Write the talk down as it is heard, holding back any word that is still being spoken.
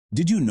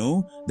Did you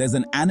know there's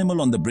an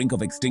animal on the brink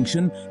of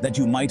extinction that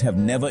you might have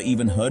never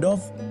even heard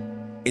of?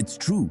 It's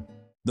true.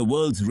 The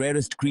world's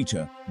rarest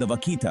creature, the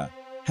vaquita,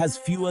 has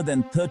fewer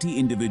than 30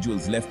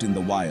 individuals left in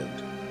the wild.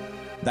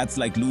 That's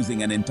like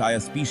losing an entire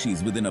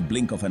species within a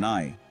blink of an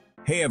eye.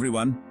 Hey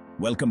everyone,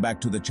 welcome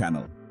back to the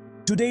channel.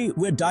 Today,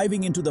 we're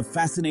diving into the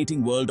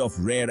fascinating world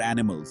of rare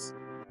animals.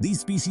 These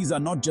species are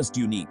not just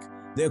unique,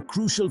 they're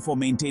crucial for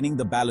maintaining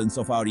the balance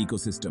of our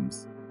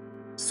ecosystems.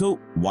 So,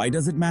 why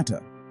does it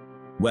matter?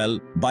 Well,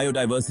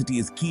 biodiversity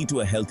is key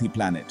to a healthy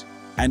planet,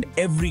 and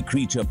every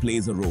creature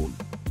plays a role.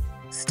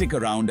 Stick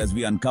around as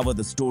we uncover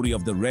the story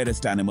of the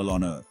rarest animal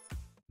on Earth.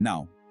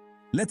 Now,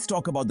 let's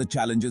talk about the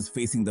challenges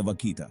facing the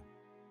vaquita.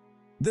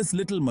 This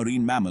little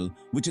marine mammal,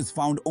 which is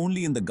found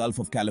only in the Gulf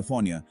of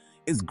California,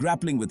 is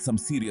grappling with some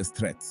serious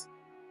threats.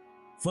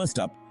 First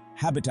up,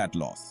 habitat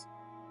loss.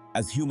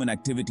 As human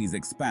activities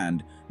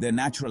expand, their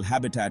natural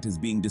habitat is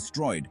being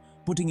destroyed,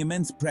 putting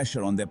immense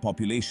pressure on their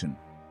population.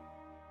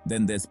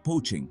 Then there's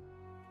poaching.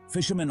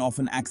 Fishermen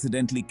often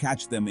accidentally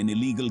catch them in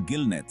illegal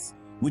gill nets,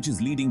 which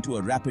is leading to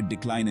a rapid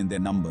decline in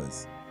their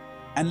numbers.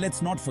 And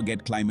let's not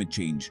forget climate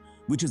change,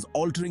 which is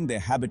altering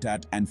their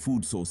habitat and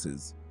food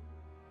sources.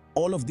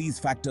 All of these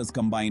factors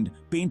combined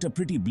paint a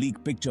pretty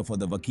bleak picture for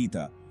the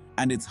vaquita,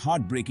 and it's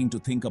heartbreaking to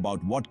think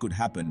about what could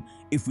happen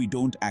if we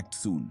don't act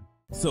soon.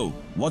 So,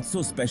 what's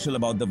so special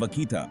about the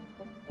vaquita?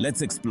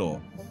 Let's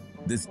explore.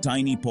 This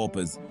tiny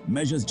porpoise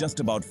measures just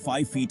about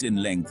 5 feet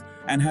in length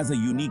and has a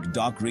unique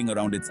dark ring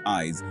around its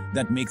eyes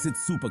that makes it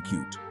super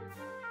cute.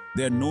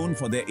 They're known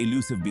for their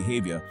elusive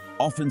behavior,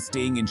 often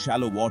staying in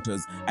shallow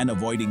waters and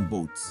avoiding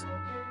boats.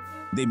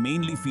 They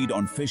mainly feed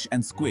on fish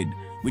and squid,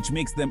 which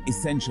makes them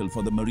essential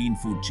for the marine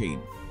food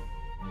chain.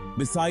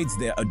 Besides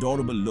their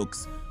adorable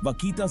looks,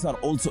 vaquitas are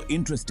also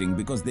interesting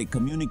because they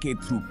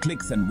communicate through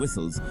clicks and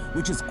whistles,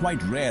 which is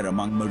quite rare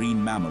among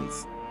marine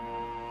mammals.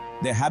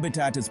 Their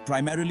habitat is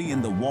primarily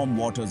in the warm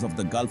waters of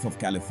the Gulf of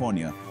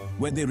California,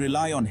 where they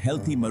rely on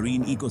healthy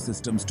marine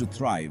ecosystems to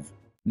thrive.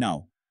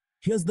 Now,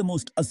 here's the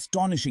most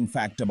astonishing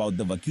fact about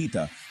the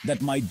vaquita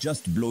that might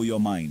just blow your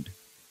mind.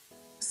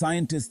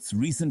 Scientists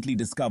recently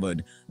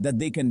discovered that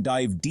they can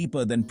dive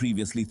deeper than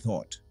previously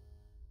thought.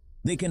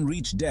 They can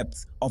reach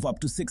depths of up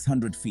to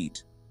 600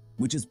 feet,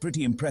 which is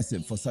pretty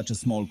impressive for such a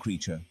small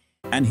creature.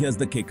 And here's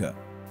the kicker.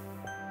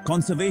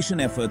 Conservation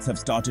efforts have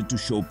started to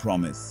show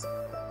promise.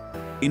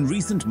 In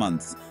recent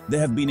months, there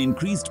have been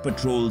increased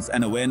patrols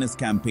and awareness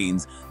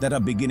campaigns that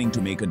are beginning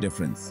to make a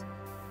difference.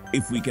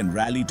 If we can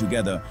rally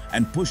together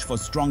and push for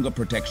stronger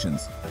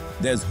protections,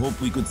 there's hope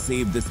we could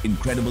save this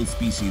incredible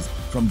species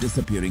from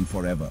disappearing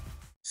forever.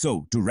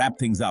 So, to wrap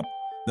things up,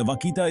 the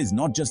vaquita is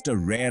not just a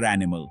rare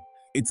animal,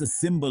 it's a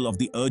symbol of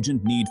the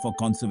urgent need for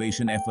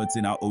conservation efforts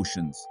in our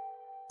oceans.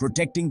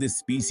 Protecting this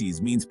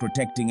species means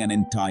protecting an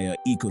entire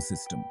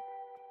ecosystem.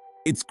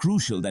 It's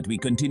crucial that we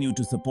continue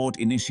to support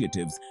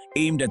initiatives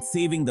aimed at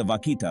saving the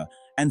vaquita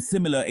and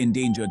similar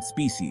endangered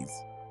species.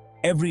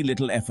 Every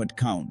little effort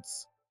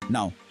counts.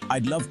 Now,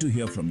 I'd love to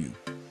hear from you.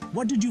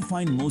 What did you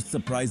find most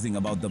surprising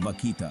about the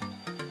vaquita?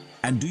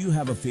 And do you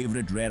have a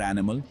favorite rare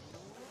animal?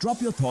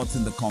 Drop your thoughts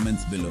in the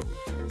comments below.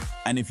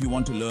 And if you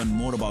want to learn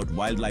more about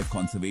wildlife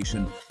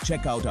conservation,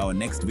 check out our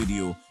next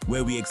video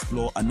where we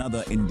explore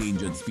another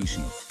endangered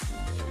species.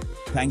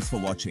 Thanks for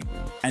watching,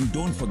 and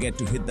don't forget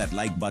to hit that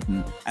like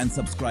button and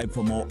subscribe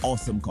for more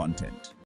awesome content.